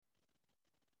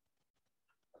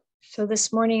So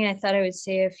this morning I thought I would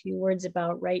say a few words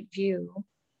about right view.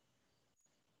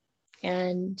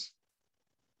 And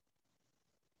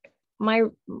my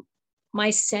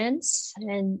sense,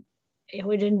 and I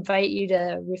would invite you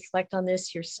to reflect on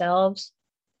this yourselves.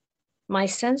 My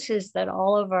sense is that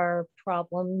all of our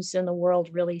problems in the world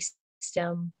really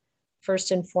stem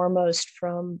first and foremost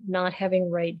from not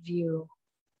having right view.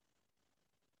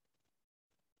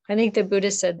 I think the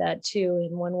Buddha said that too,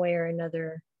 in one way or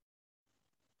another.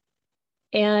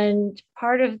 And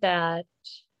part of that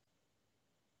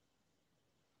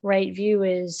right view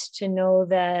is to know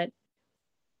that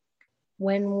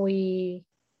when we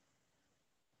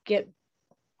get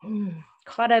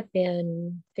caught up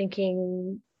in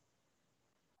thinking,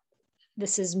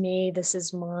 this is me, this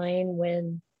is mine,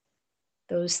 when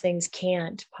those things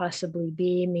can't possibly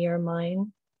be me or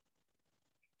mine,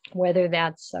 whether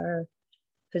that's our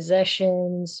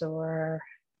possessions or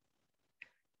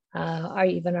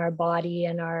even our body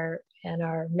and our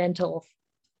mental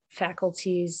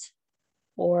faculties,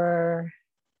 or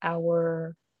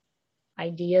our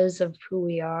ideas of who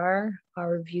we are,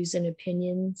 our views and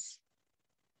opinions,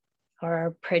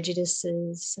 our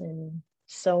prejudices, and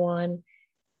so on.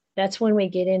 That's when we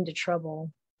get into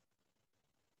trouble.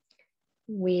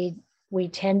 We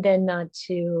tend then not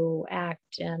to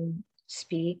act and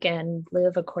speak and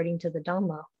live according to the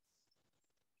Dhamma.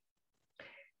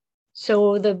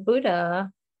 So the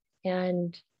Buddha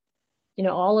and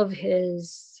all of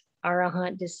his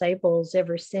Arahant disciples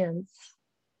ever since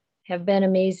have been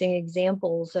amazing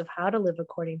examples of how to live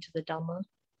according to the Dhamma.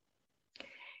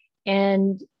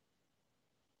 And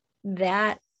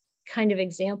that kind of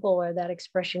example or that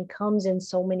expression comes in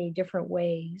so many different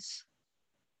ways,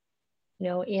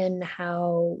 in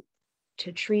how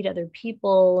to treat other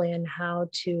people and how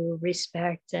to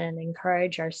respect and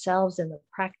encourage ourselves in the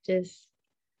practice,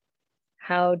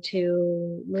 how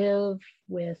to live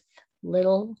with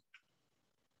little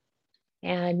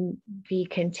and be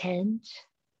content,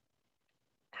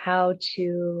 how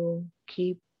to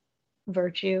keep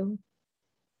virtue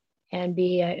and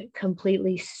be a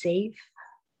completely safe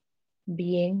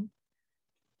being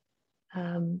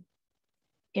in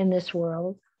this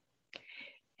world.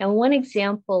 And one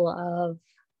example of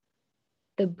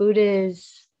the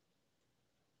Buddha's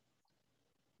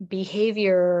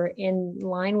behavior in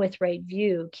line with right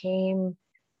view came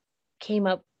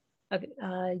up a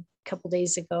couple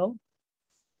days ago.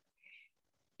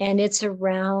 And it's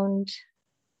around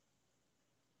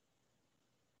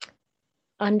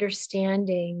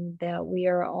understanding that we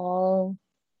are all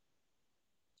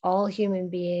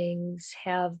human beings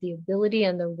have the ability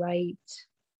and the right,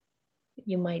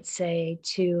 you might say,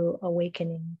 to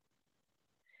awakening.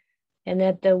 And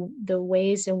that the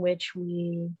ways in which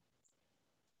we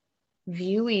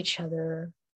view each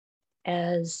other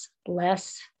as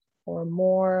less or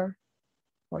more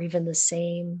or even the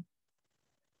same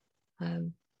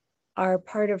are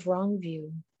part of wrong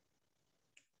view.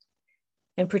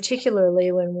 And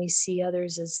particularly when we see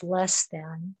others as less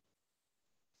than,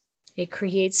 it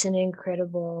creates an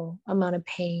incredible amount of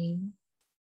pain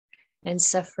and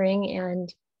suffering.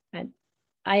 And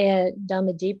Ayya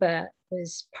Dhammadipa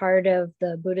was part of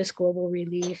the Buddhist Global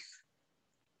Relief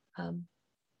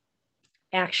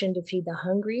action to feed the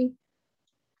hungry.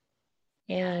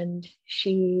 And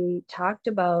she talked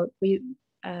about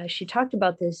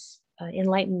this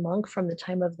enlightened monk from the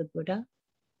time of the Buddha,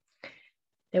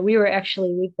 that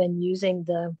we've been using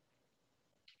the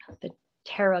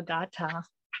Theragatha.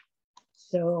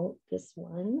 So this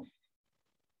one,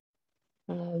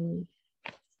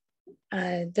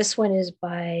 this one is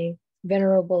by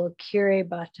Venerable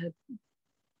Kiribati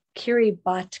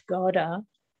Gauda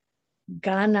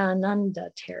Ganananda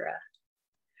Thera.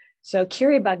 So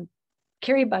Kiribati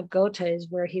Gauta is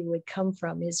where he would come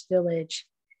from, his village,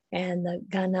 and the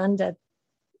Gananda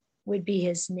would be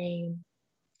his name.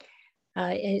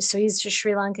 So he's a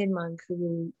Sri Lankan monk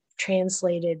who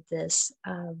translated this,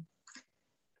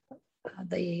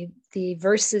 the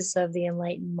verses of the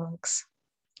enlightened monks.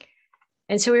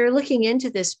 And so we were looking into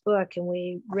this book and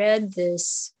we read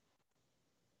this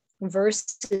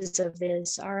verses of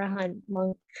this Arahant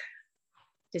monk,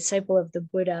 disciple of the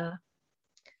Buddha.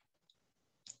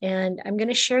 And I'm going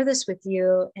to share this with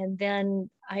you. And then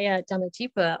Ayya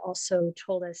Dhammadipa also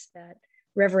told us that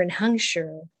Reverend Heng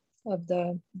of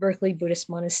the Berkeley Buddhist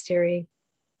Monastery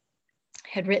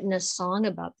had written a song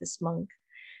about this monk.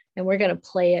 And we're going to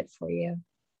play it for you.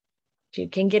 You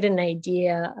can get an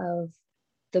idea of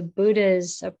the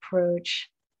Buddha's approach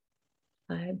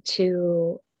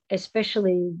to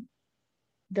especially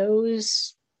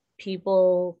those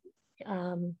people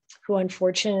who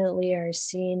unfortunately are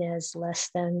seen as less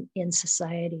than in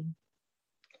society.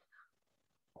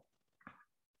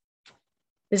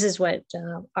 This is what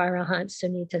Arahant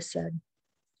Sunita said.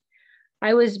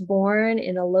 I was born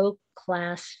in a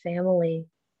low-class family,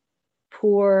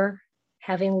 poor,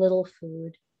 having little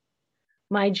food.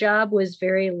 My job was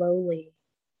very lowly.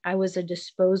 I was a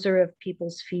disposer of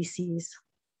people's feces.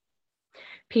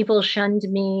 People shunned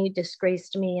me,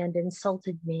 disgraced me, and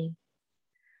insulted me.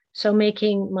 So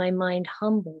making my mind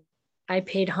humble, I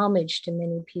paid homage to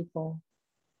many people.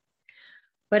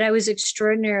 But I was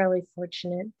extraordinarily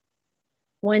fortunate.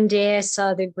 One day I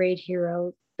saw the great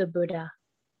hero, the Buddha,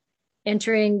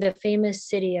 entering the famous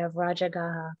city of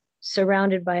Rajagaha,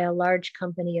 surrounded by a large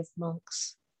company of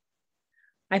monks.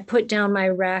 I put down my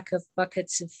rack of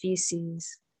buckets of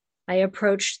feces. I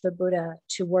approached the Buddha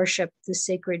to worship the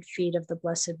sacred feet of the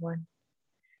Blessed One.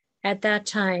 At that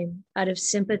time, out of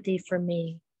sympathy for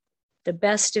me, the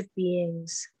best of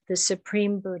beings, the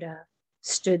Supreme Buddha,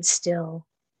 stood still.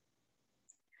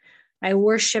 I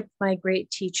worshiped my great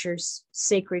teacher's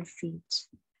sacred feet.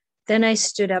 Then I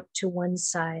stood up to one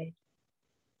side.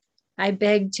 I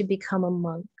begged to become a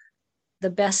monk, the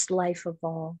best life of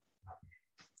all.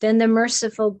 Then the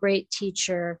merciful great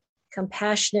teacher,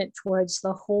 compassionate towards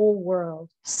the whole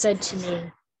world, said to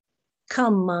me,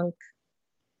 "Come, monk."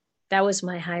 That was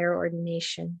my higher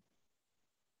ordination.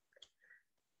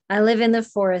 I live in the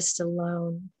forest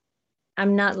alone.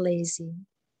 I'm not lazy.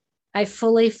 I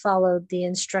fully followed the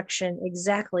instruction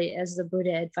exactly as the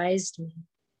Buddha advised me.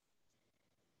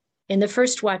 In the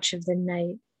first watch of the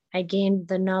night, I gained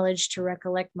the knowledge to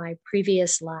recollect my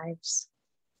previous lives.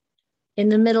 In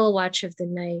the middle watch of the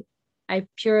night, I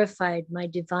purified my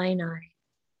divine eye.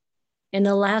 In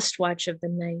the last watch of the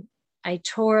night, I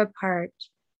tore apart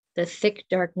the thick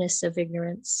darkness of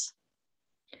ignorance.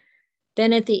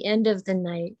 Then at the end of the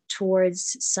night,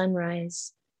 towards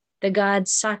sunrise, the god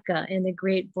Saka and the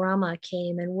great Brahma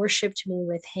came and worshiped me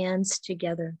with hands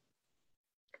together.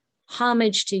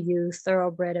 Homage to you,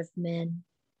 thoroughbred of men.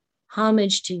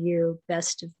 Homage to you,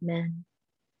 best of men.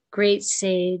 Great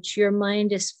sage, your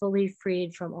mind is fully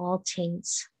freed from all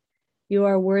taints. You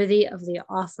are worthy of the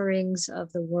offerings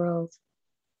of the world.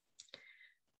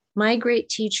 My great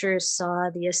teacher saw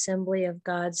the assembly of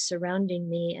gods surrounding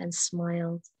me and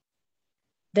smiled.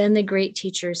 Then the great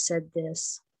teacher said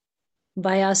this,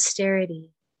 by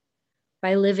austerity,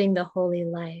 by living the holy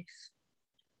life,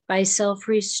 by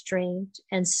self-restraint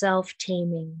and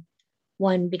self-taming,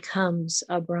 one becomes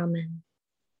a Brahmin.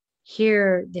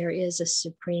 Here there is a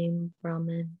supreme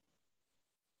Brahmin.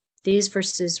 These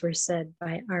verses were said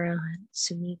by Arahant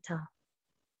Sunita.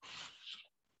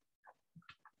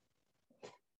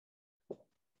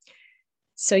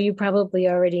 So you probably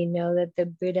already know that the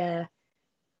Buddha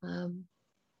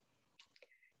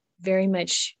very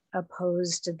much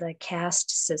opposed the caste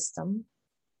system.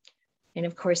 And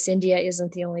of course, India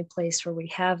isn't the only place where we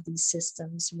have these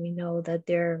systems. We know that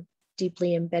they're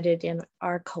deeply embedded in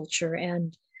our culture,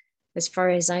 and as far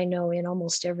as I know, in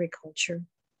almost every culture.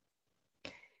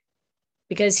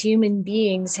 Because human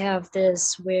beings have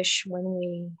this wish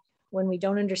when we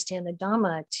don't understand the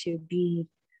Dhamma to be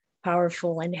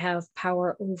powerful and have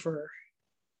power over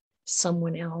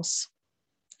someone else.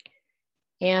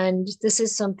 And this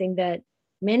is something that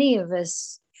many of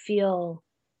us feel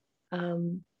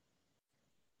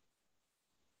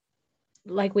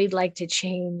like we'd like to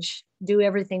change, do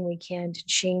everything we can to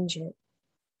change it.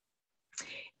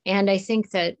 And I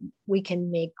think that we can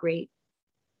make great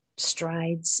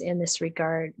strides in this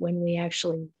regard when we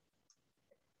actually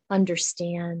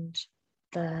understand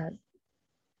the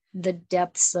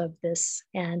depths of this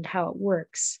and how it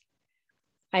works.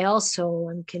 I also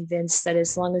am convinced that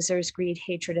as long as there's greed,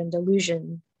 hatred, and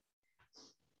delusion,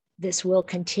 this will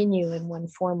continue in one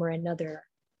form or another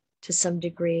to some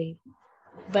degree.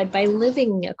 But by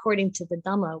living according to the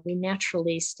Dhamma, we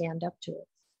naturally stand up to it.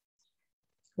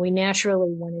 We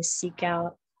naturally want to seek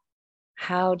out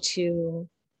how to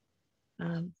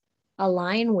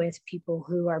align with people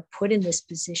who are put in this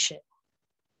position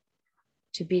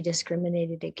to be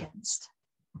discriminated against.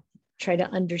 Try to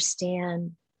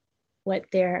understand what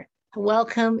they're,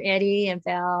 welcome Eddie and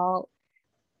Val,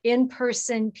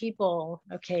 in-person people.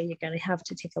 Okay, you're gonna have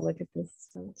to take a look at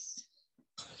this.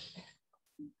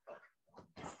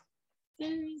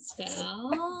 There's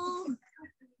Val.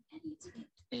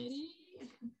 Eddie.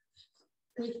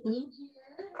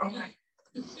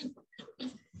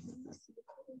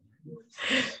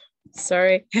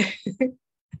 Sorry.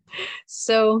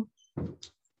 So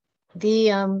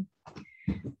the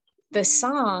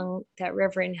song that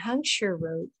Reverend Hungsher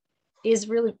wrote is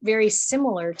really very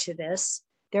similar to this.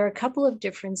 There are a couple of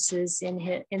differences in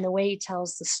the way he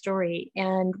tells the story.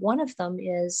 And one of them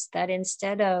is that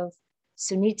instead of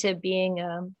Sunita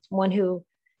being one who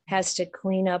has to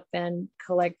clean up and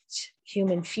collect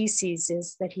human feces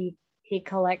is that he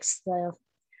collects the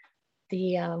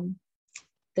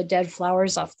dead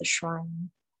flowers off the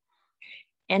shrine.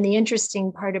 And the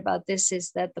interesting part about this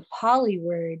is that the Pali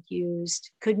word used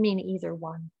could mean either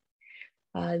one.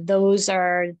 Those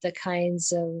are the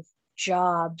kinds of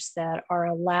jobs that are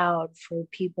allowed for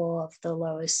people of the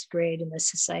lowest grade in the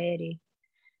society.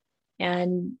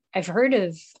 And I've heard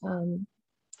of,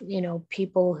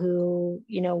 people who,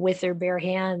 with their bare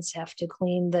hands have to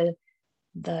clean the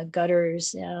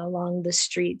gutters along the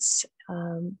streets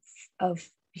of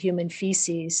human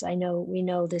feces. We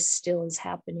know this still is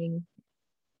happening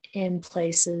in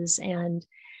places, and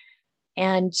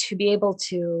to be able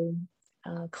to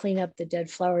clean up the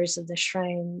dead flowers of the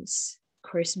shrines,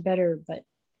 of course, better, but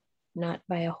not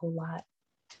by a whole lot.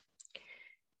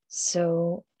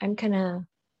 So I'm gonna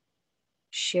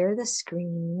share the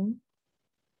screen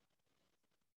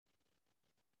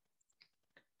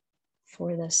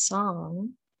for the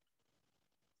song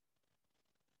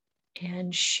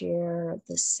and share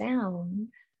the sound.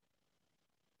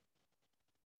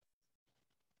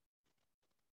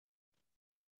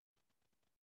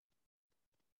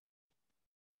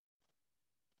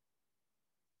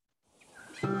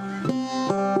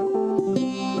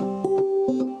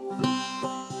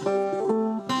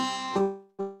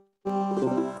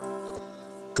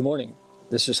 Good morning.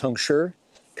 This is Heng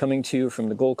coming to you from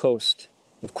the Gold Coast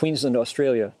of Queensland,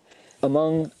 Australia,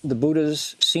 among the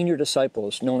Buddha's senior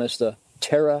disciples known as the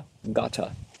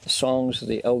Thera-gata, the songs of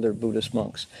the elder Buddhist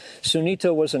monks.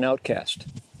 Sunita was an outcast.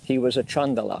 He was a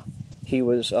Chandala. He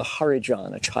was a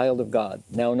Harijan, a child of God,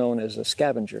 now known as a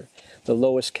scavenger, the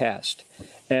lowest caste.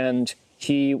 And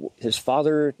his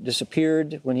father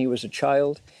disappeared when he was a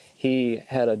child. He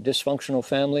had a dysfunctional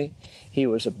family. He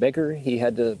was a beggar. He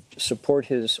had to support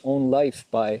his own life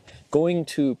by going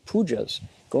to pujas,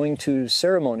 going to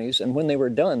ceremonies, and when they were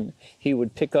done, he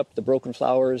would pick up the broken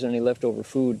flowers and any leftover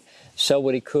food, sell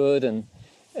what he could,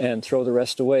 and throw the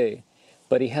rest away.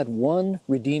 But he had one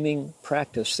redeeming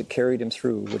practice that carried him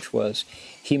through, which was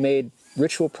he made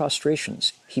ritual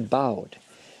prostrations. He bowed,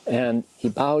 and he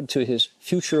bowed to his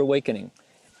future awakening.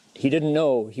 He didn't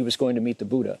know he was going to meet the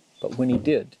Buddha, but when he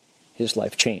did, his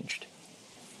life changed.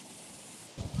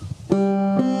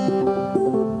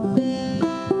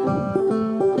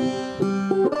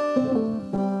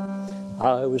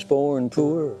 I was born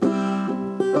poor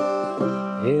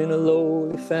in a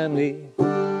lowly family.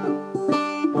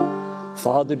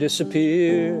 Father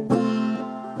disappeared.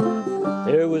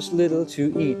 There was little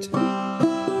to eat.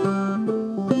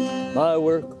 My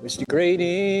work was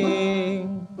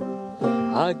degrading.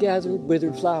 I gathered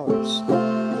withered flowers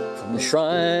from the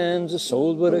shrines. I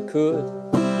sold what I could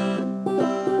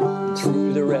and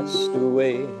threw the rest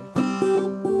away.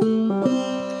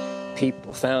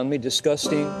 People found me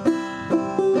disgusting,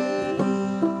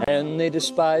 and they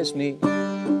despised me.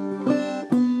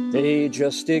 They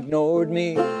just ignored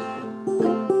me,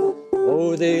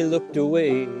 or they looked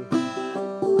away.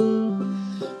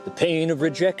 The pain of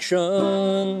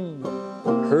rejection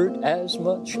hurt as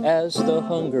much as the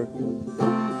hunger,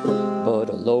 but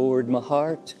I lowered my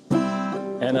heart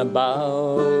and I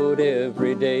bowed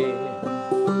every day.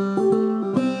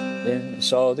 Then I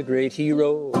saw the great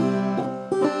hero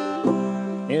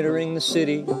entering the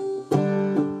city,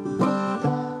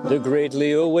 the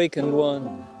greatly awakened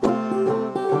one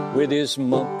with his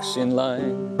monks in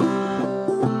line.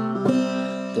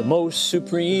 The most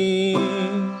supreme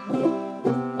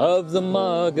of the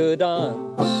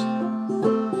Magadhans,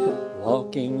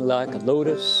 walking like a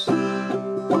lotus,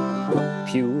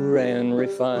 pure and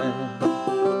refined.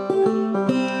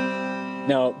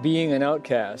 Now, being an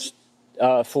outcast,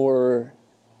 for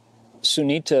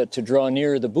Sunita to draw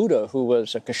near the Buddha, who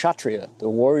was a kshatriya, the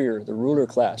warrior, the ruler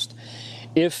class,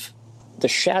 if the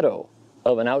shadow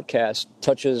of an outcast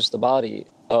touches the body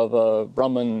of a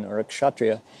Brahmin or a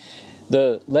kshatriya,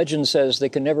 the legend says they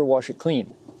can never wash it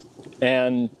clean.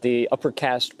 And the upper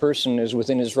caste person is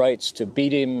within his rights to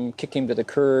beat him, kick him to the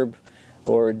curb,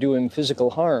 or do him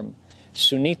physical harm.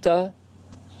 Sunita,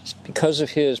 because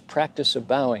of his practice of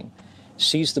bowing,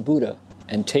 sees the Buddha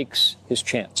and takes his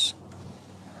chance.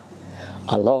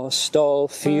 I lost all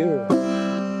fear.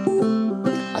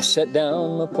 I set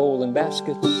down my pole and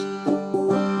baskets.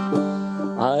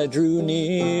 I drew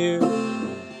near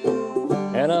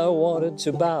and I wanted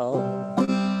to bow.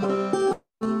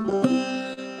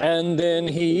 And then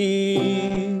he,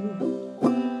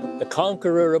 the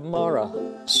conqueror of Mara,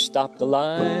 stopped the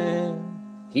line.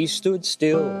 He stood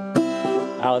still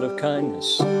out of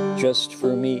kindness just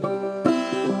for me.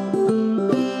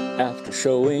 After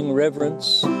showing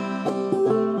reverence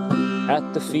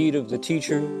at the feet of the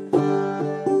teacher.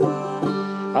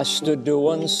 I stood to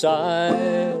one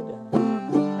side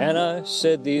and I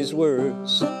said these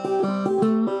words: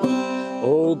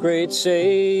 "O great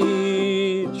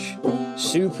sage,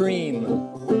 supreme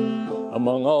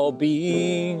among all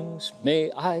beings,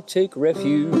 may I take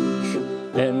refuge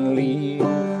and leave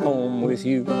home with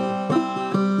you."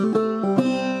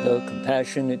 The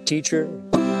compassionate teacher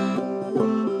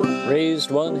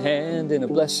raised one hand in a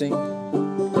blessing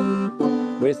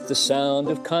with the sound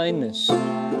of kindness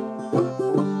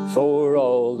for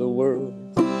all the world.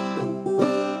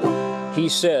 He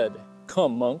said,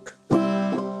 "Come, monk."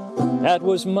 That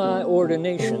was my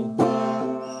ordination.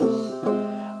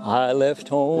 I left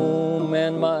home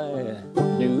and my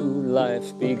new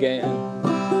life began.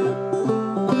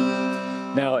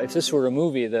 Now, if this were a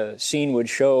movie, the scene would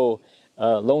show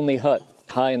a lonely hut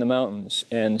high in the mountains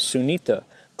and Sunita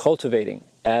cultivating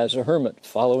as a hermit,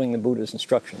 following the Buddha's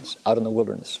instructions out in the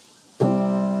wilderness.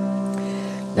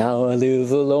 Now I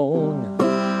live alone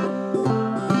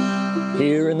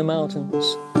here in the mountains.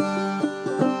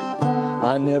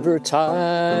 I never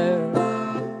tire.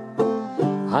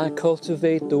 I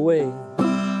cultivate the way,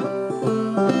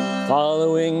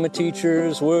 following my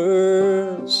teacher's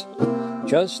words,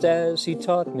 just as he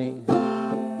taught me,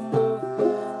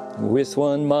 with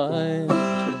one mind,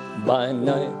 by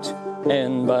night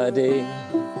and by day.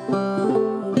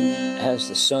 As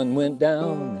the sun went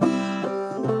down,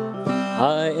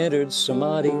 I entered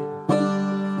Samadhi.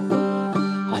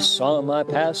 I saw my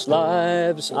past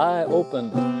lives, I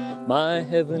opened my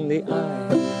heavenly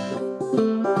eye.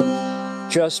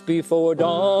 Just before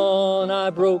dawn, I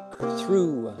broke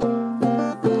through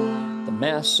the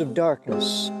mass of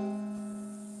darkness.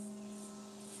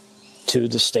 To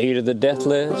the state of the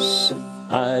deathless,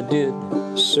 I did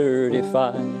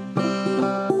certify.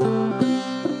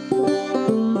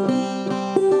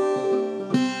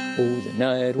 Oh, the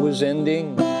night was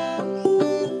ending,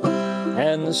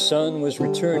 and the sun was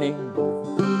returning.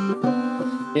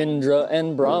 Indra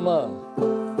and Brahma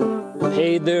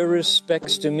paid their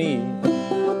respects to me.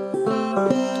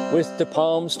 With the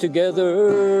palms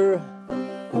together,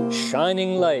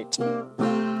 shining light,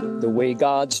 the way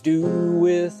gods do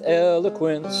with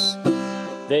eloquence,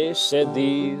 they said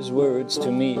these words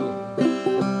to me.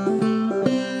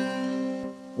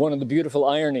 One of the beautiful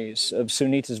ironies of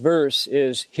Sunita's verse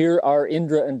is, here are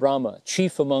Indra and Brahma,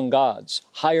 chief among gods,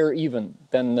 higher even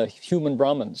than the human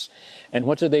Brahmins. And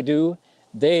what do?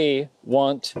 They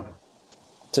want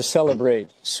to celebrate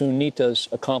Sunita's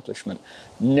accomplishment.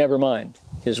 Never mind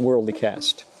his worldly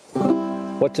caste.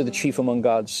 What did the chief among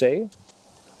gods say?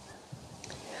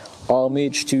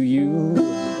 Homage to you,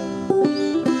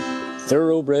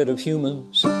 thoroughbred of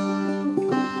humans.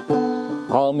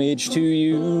 Homage to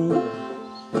you,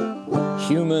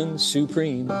 human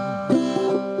supreme.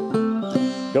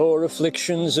 Your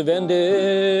afflictions have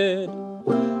ended,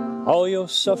 all your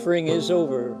suffering is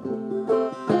over.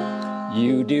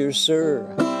 You, dear sir,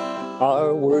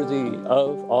 are worthy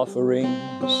of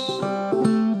offerings.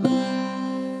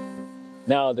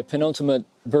 Now, the penultimate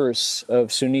verse of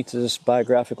Sunita's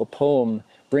biographical poem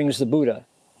brings the Buddha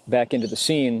back into the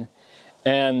scene,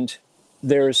 and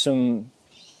there's some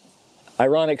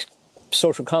ironic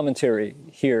social commentary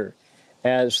here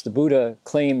as the Buddha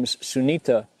claims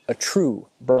Sunita a true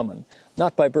Brahmin,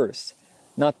 not by birth,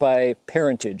 not by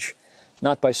parentage,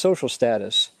 not by social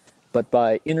status, but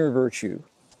by inner virtue,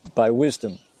 by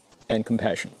wisdom and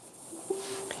compassion.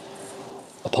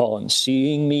 Upon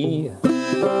seeing me,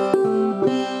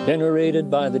 venerated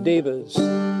by the Devas,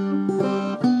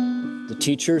 the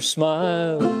teacher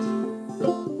smiled,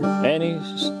 and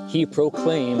he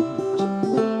proclaimed,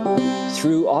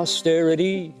 through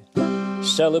austerity,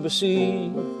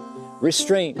 celibacy,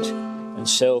 restraint, and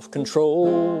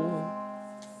self-control,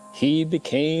 he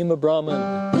became a Brahmin.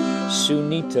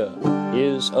 Sunita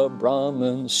is a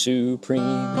Brahmin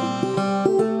supreme.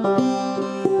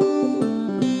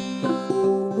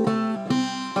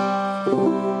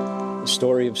 The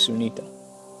story of Sunita.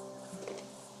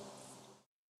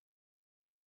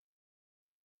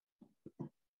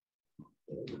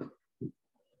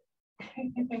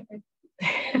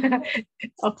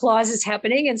 Applause is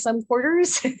happening in some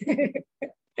quarters.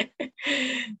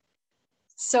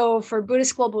 So for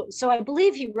Buddhist Global, so I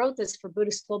believe he wrote this for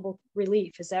Buddhist Global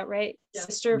Relief. Is that right, yeah.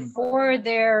 Sister? For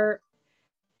their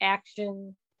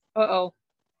action. Uh-oh.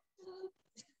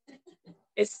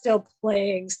 It's still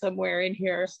playing somewhere in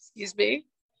here. Excuse me.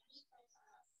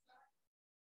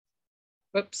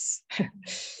 Whoops.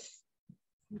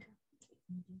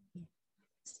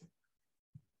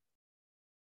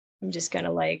 I'm just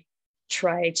gonna like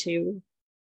try to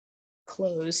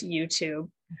close YouTube.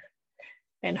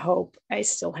 and hope I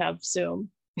still have Zoom.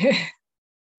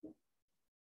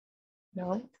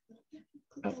 No?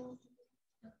 Oh.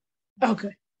 Oh,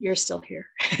 good. You're still here.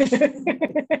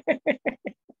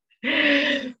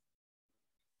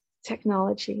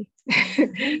 Technology.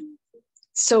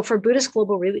 So for Buddhist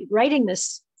Global Relief, writing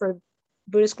this for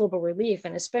Buddhist Global Relief,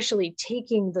 and especially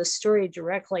taking the story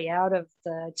directly out of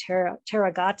the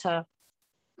Tathagata,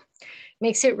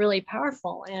 makes it really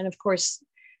powerful. And of course,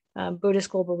 Buddhist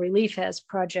Global Relief has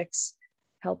projects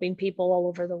helping people all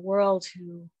over the world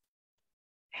who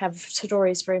have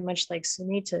stories very much like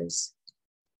Sunita's.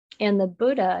 And the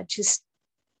Buddha just,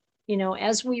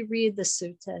 as we read the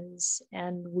suttas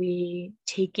and we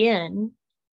take in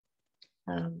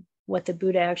what the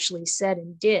Buddha actually said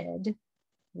and did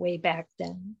way back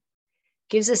then,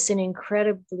 gives us an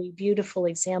incredibly beautiful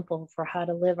example for how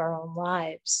to live our own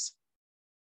lives.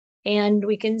 And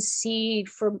we can see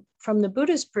from the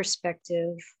Buddha's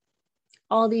perspective,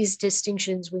 all these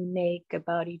distinctions we make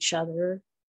about each other,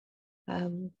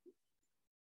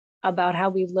 about how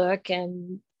we look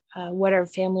and what our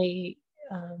family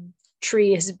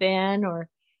tree has been, or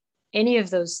any of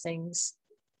those things,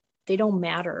 they don't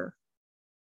matter.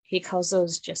 He calls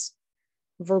those just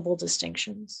verbal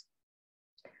distinctions.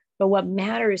 But what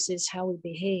matters is how we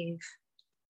behave,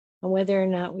 and whether or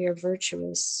not we are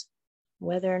virtuous,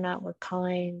 whether or not we're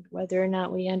kind, whether or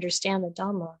not we understand the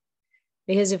Dhamma.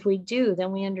 Because if we do,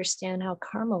 then we understand how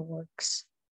karma works.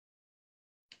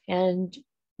 And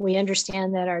we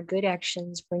understand that our good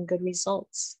actions bring good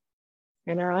results,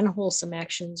 and our unwholesome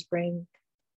actions bring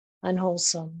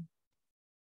unwholesome,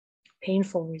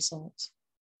 painful results.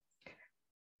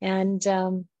 And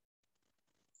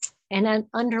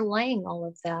underlying all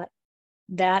of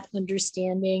that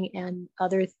understanding and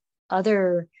other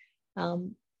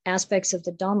aspects of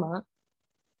the Dhamma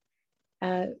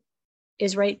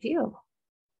is right view.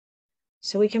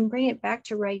 So we can bring it back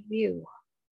to right view.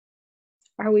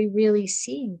 Are we really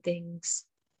seeing things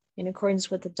in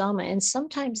accordance with the Dhamma? And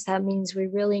sometimes that means we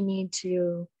really need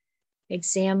to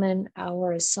examine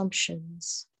our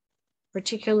assumptions,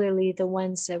 particularly the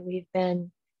ones that we've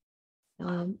been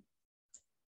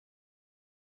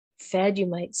fed, you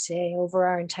might say, over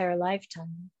our entire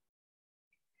lifetime.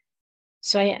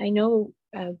 So I know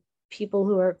people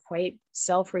who are quite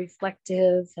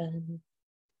self-reflective and,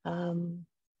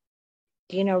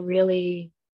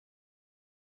 really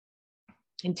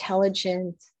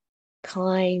intelligent,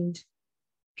 kind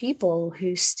people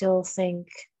who still think,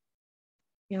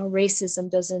 racism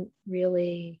doesn't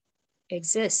really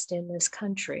exist in this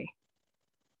country.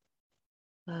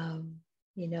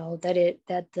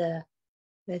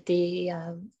 That the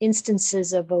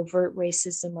instances of overt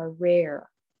racism are rare.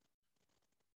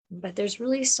 But there's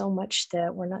really so much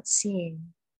that we're not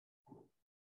seeing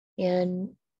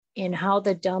in how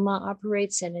the Dhamma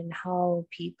operates and in how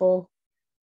people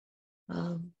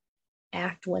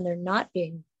act when they're not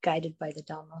being guided by the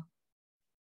Dhamma.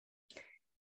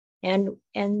 And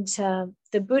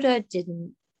the Buddha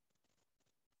didn't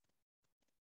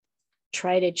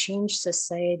try to change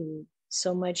society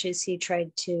so much as he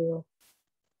tried to,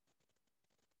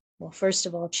 well, first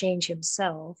of all, change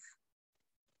himself,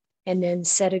 and then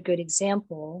set a good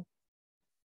example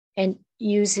and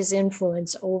use his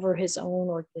influence over his own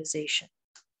organization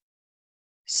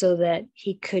so that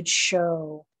he could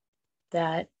show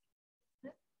that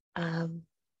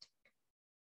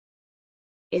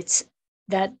it's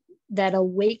that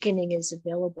awakening is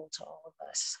available to all of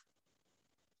us,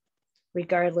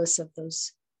 regardless of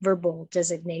those verbal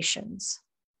designations.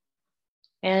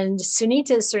 And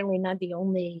Sunita is certainly not the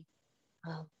only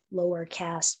lower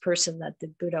caste person that the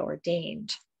Buddha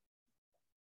ordained.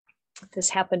 This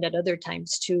happened at other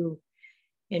times too.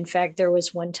 In fact, there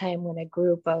was one time when a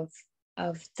group of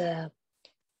the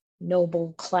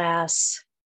noble class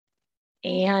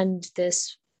and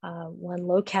this one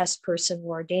low caste person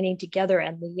were ordaining together,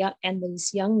 and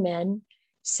these young men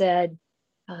said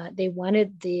they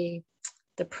wanted the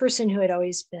person who had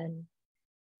always been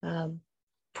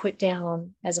put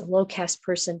down as a low caste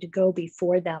person to go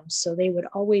before them, so they would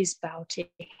always bow to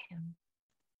him.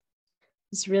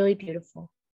 It's really beautiful.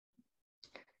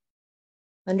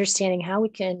 Understanding how we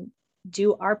can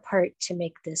do our part to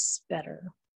make this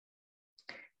better,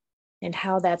 and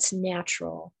how that's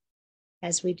natural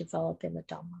as we develop in the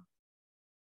Dhamma.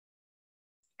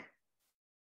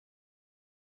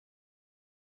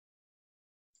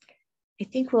 I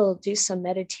think we'll do some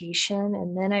meditation,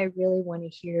 and then I really want to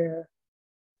hear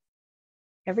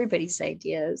everybody's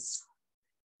ideas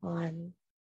on,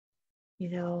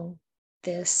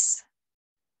 this,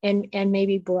 and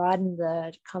maybe broaden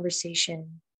the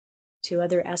conversation to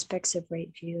other aspects of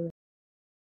right view.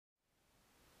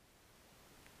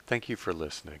 Thank you for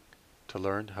listening. To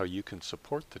learn how you can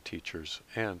support the teachers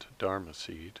and Dharma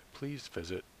Seed, please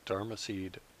visit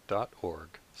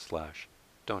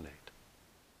dharmaseed.org/donate.